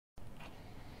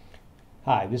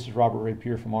Hi, this is Robert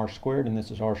Rapier from R Squared, and this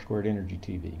is R Squared Energy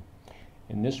TV.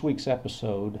 In this week's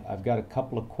episode, I've got a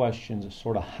couple of questions that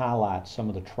sort of highlight some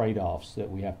of the trade-offs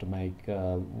that we have to make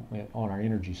on our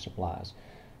energy supplies.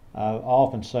 I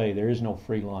often say there is no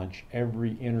free lunch.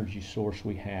 Every energy source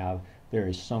we have, there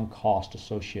is some cost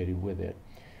associated with it.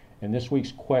 And this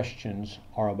week's questions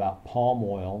are about palm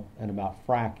oil and about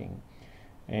fracking.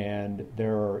 And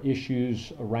there are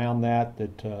issues around that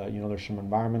there's some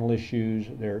environmental issues,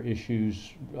 there are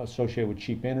issues associated with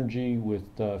cheap energy, with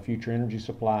future energy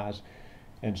supplies,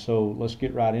 and so let's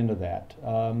get right into that.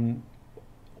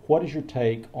 What is your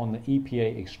take on the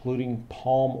EPA excluding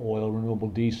palm oil renewable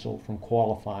diesel from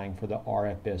qualifying for the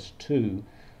RFS2?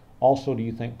 Also, do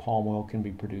you think palm oil can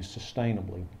be produced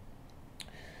sustainably?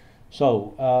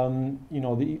 So,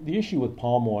 the issue with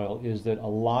palm oil is that a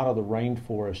lot of the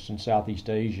rainforests in Southeast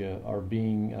Asia are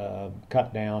being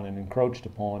cut down and encroached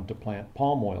upon to plant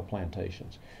palm oil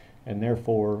plantations. And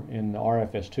therefore, in the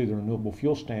RFS2, the renewable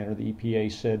fuel standard, the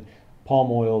EPA said palm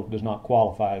oil does not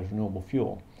qualify as renewable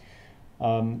fuel.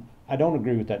 I don't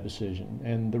agree with that decision.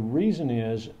 And the reason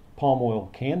is palm oil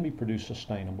can be produced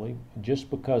sustainably. Just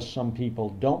because some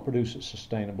people don't produce it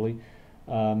sustainably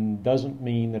doesn't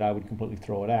mean that I would completely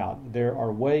throw it out. There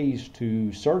are ways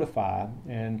to certify,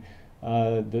 and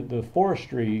the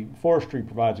forestry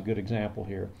provides a good example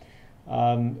here.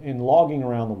 In logging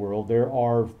around the world, there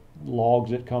are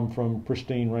logs that come from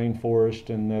pristine rainforest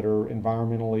and that are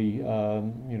environmentally,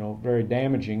 very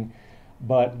damaging.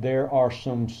 But there are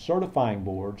some certifying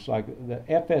boards, like the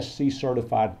FSC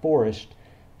certified forest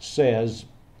says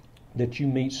that you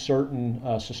meet certain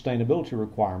sustainability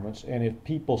requirements, and if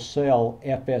people sell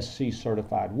FSC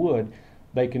certified wood,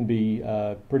 they can be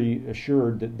pretty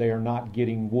assured that they are not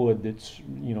getting wood that's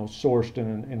sourced in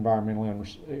an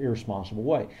environmentally irresponsible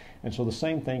way. And so the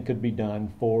same thing could be done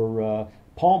for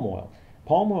palm oil.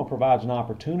 Palm oil provides an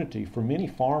opportunity for many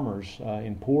farmers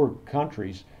in poor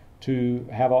countries to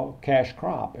have a cash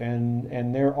crop,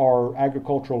 and there are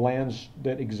agricultural lands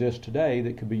that exist today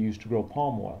that could be used to grow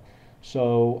palm oil.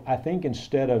 So I think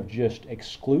instead of just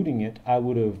excluding it, I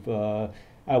would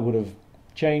have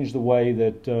changed the way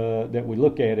that we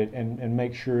look at it and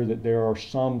make sure that there are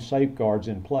some safeguards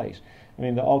in place. I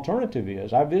mean, the alternative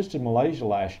is, I visited Malaysia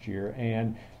last year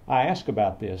and I asked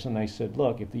about this, and they said,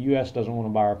 look, if the U.S. doesn't want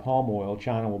to buy our palm oil,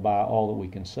 China will buy all that we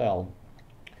can sell.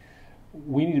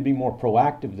 We need to be more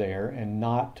proactive there and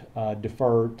not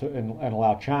defer to and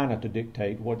allow China to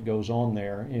dictate what goes on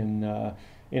there in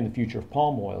the future of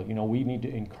palm oil. We need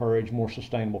to encourage more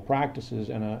sustainable practices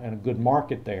and a good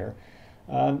market there.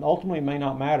 Ultimately, it may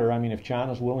not matter. I mean, if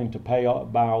China's willing to buy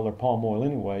all their palm oil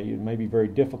anyway, it may be very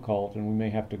difficult, and we may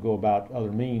have to go about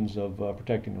other means of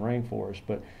protecting the rainforest.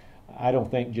 But I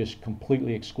don't think just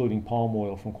completely excluding palm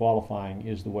oil from qualifying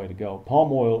is the way to go.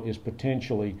 Palm oil is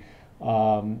potentially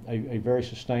a very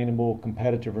sustainable,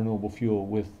 competitive renewable fuel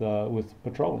with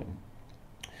petroleum.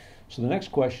 So the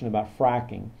next question about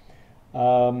fracking.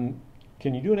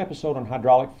 Can you do an episode on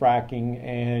hydraulic fracking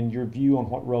and your view on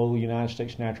what role the United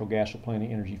States natural gas will play in the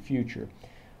energy future?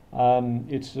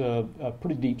 It's a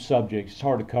pretty deep subject. It's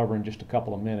hard to cover in just a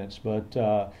couple of minutes, but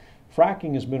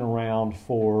fracking has been around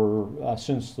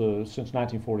since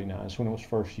 1949. That's when it was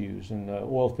first used in the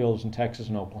oil fields in Texas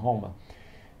and Oklahoma.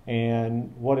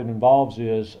 And what it involves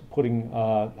is putting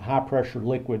high pressure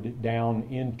liquid down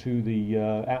into the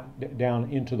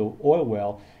oil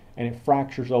well, and it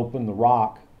fractures open the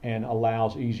rock and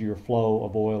allows easier flow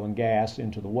of oil and gas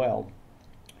into the well.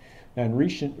 Now, in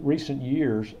recent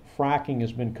years, fracking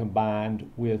has been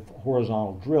combined with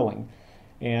horizontal drilling,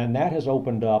 and that has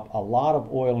opened up a lot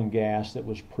of oil and gas that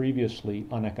was previously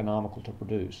uneconomical to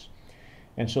produce.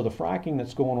 And so the fracking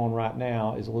that's going on right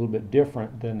now is a little bit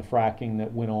different than the fracking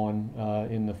that went on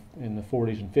in the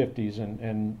 40s and 50s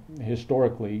and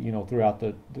historically, throughout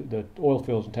the oil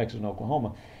fields in Texas and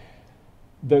Oklahoma.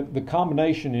 The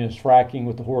combination is fracking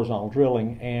with the horizontal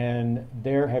drilling, and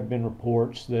there have been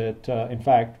reports that, in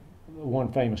fact,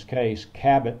 one famous case,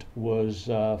 Cabot was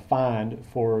fined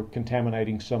for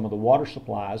contaminating some of the water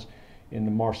supplies in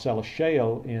the Marcellus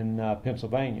Shale in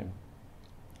Pennsylvania.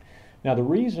 Now, the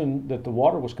reason that the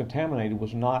water was contaminated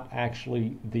was not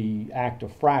actually the act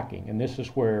of fracking, and this is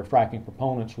where fracking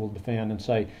proponents will defend and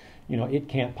say, it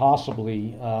can't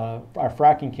possibly, our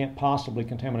fracking can't possibly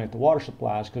contaminate the water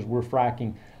supplies because we're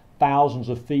fracking thousands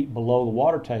of feet below the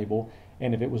water table,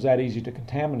 and if it was that easy to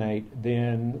contaminate,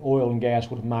 then oil and gas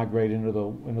would have migrated into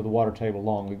the water table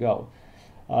long ago.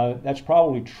 That's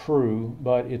probably true,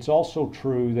 but it's also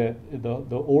true that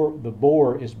the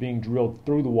bore is being drilled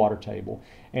through the water table.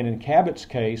 And in Cabot's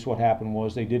case, what happened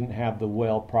was they didn't have the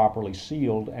well properly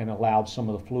sealed and allowed some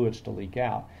of the fluids to leak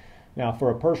out. Now,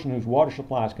 for a person whose water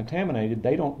supply is contaminated,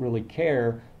 they don't really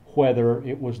care whether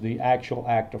it was the actual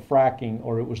act of fracking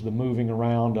or it was the moving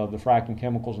around of the fracking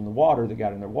chemicals in the water that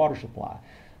got in their water supply.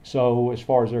 So as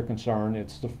far as they're concerned,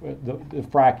 it's the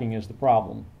fracking is the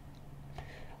problem.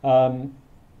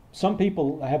 Some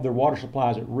people have their water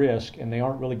supplies at risk and they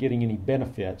aren't really getting any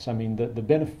benefits. I mean,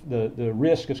 the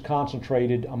risk is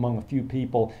concentrated among a few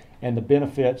people and the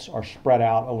benefits are spread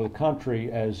out over the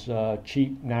country as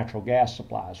cheap natural gas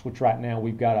supplies, which right now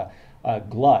we've got a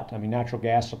glut. I mean, natural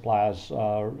gas supplies,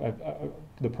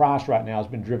 the price right now has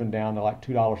been driven down to like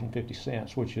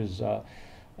 $2.50, which is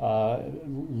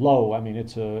low. I mean,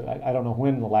 I don't know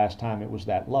when the last time it was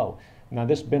that low. Now,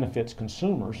 this benefits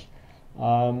consumers.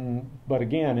 But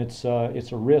again, it's a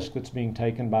risk that's being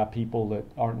taken by people that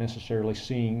aren't necessarily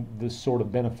seeing the sort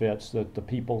of benefits that the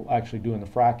people actually doing the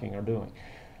fracking are doing.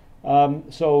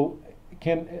 And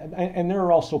there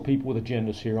are also people with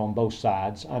agendas here on both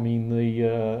sides. I mean,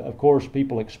 of course,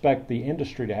 people expect the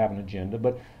industry to have an agenda,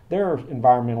 but there are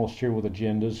environmentalists here with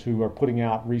agendas who are putting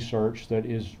out research that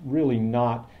is really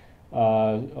not.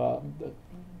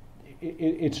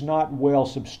 It's not well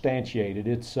substantiated.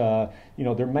 It's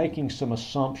they're making some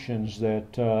assumptions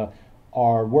that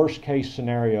are worst case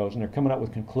scenarios, and they're coming up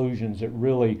with conclusions that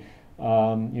really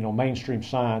mainstream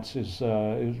science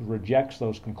rejects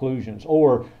those conclusions,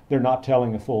 or they're not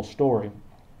telling the full story.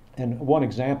 And one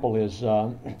example is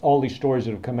all these stories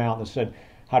that have come out that said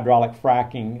hydraulic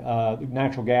fracking,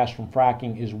 natural gas from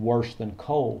fracking is worse than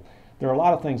coal. There are a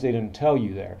lot of things they didn't tell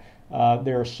you there.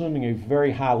 They're assuming a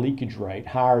very high leakage rate,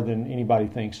 higher than anybody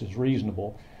thinks is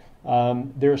reasonable.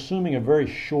 They're assuming a very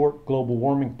short global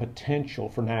warming potential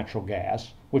for natural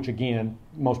gas, which again,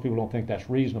 most people don't think that's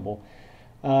reasonable.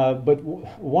 But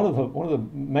one of the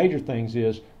major things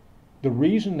is the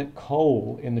reason that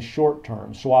coal in the short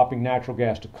term, swapping natural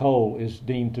gas to coal, is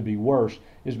deemed to be worse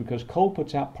is because coal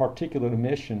puts out particulate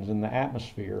emissions in the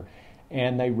atmosphere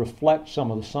and they reflect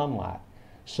some of the sunlight.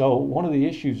 So one of the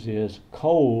issues is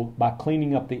coal, by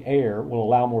cleaning up the air, will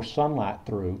allow more sunlight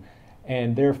through,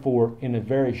 and therefore in a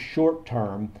very short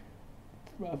term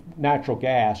natural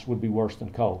gas would be worse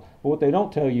than coal. But what they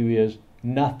don't tell you is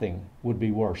nothing would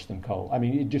be worse than coal. I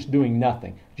mean, just doing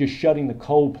nothing, just shutting the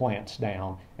coal plants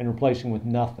down and replacing with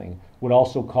nothing would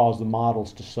also cause the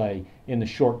models to say in the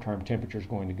short term temperature is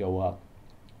going to go up.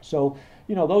 So,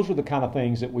 those are the kind of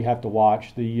things that we have to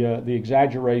watch. The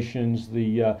exaggerations,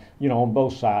 on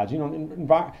both sides.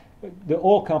 The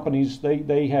oil companies,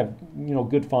 they have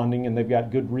good funding and they've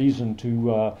got good reason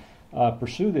to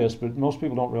pursue this, but most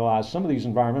people don't realize some of these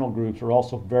environmental groups are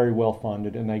also very well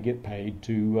funded and they get paid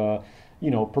to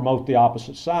promote the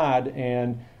opposite side.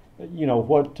 And I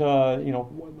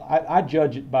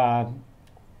judge it by,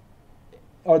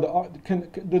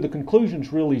 do the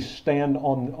conclusions really stand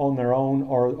on their own,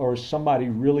 or is somebody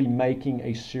really making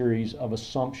a series of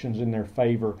assumptions in their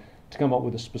favor to come up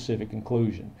with a specific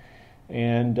conclusion?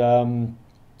 And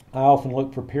I often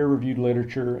look for peer-reviewed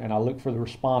literature, and I look for the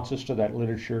responses to that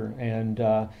literature. And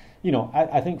I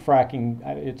think fracking,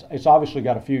 it's obviously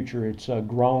got a future. It's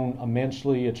grown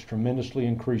immensely. It's tremendously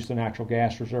increased the natural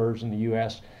gas reserves in the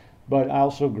U.S. But I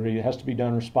also agree it has to be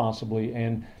done responsibly,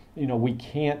 and we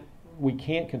can't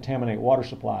contaminate water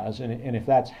supplies. And if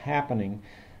that's happening,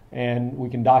 and we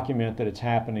can document that it's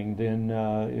happening, then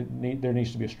there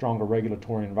needs to be a stronger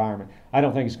regulatory environment. I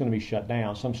don't think it's going to be shut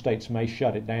down. Some states may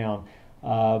shut it down.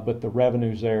 But the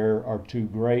revenues there are too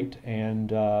great, and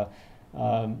the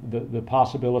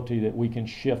possibility that we can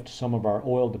shift some of our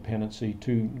oil dependency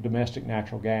to domestic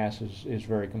natural gas is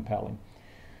very compelling.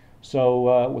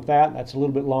 So with that's a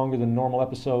little bit longer than a normal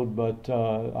episode, but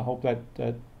I hope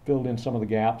that filled in some of the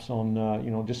gaps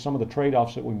on just some of the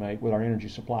trade-offs that we make with our energy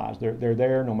supplies. They're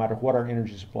there no matter what our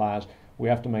energy supplies. We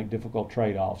have to make difficult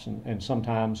trade-offs, and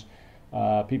sometimes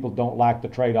people don't like the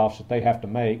trade-offs that they have to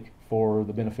make for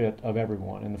the benefit of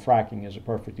everyone. And the fracking is a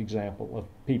perfect example of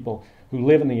people who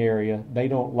live in the area. They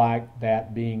don't like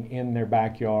that being in their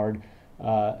backyard,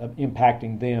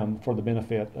 impacting them for the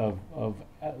benefit of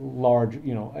large,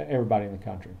 everybody in the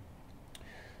country.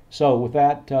 So with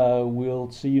that,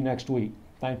 we'll see you next week.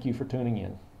 Thank you for tuning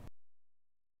in.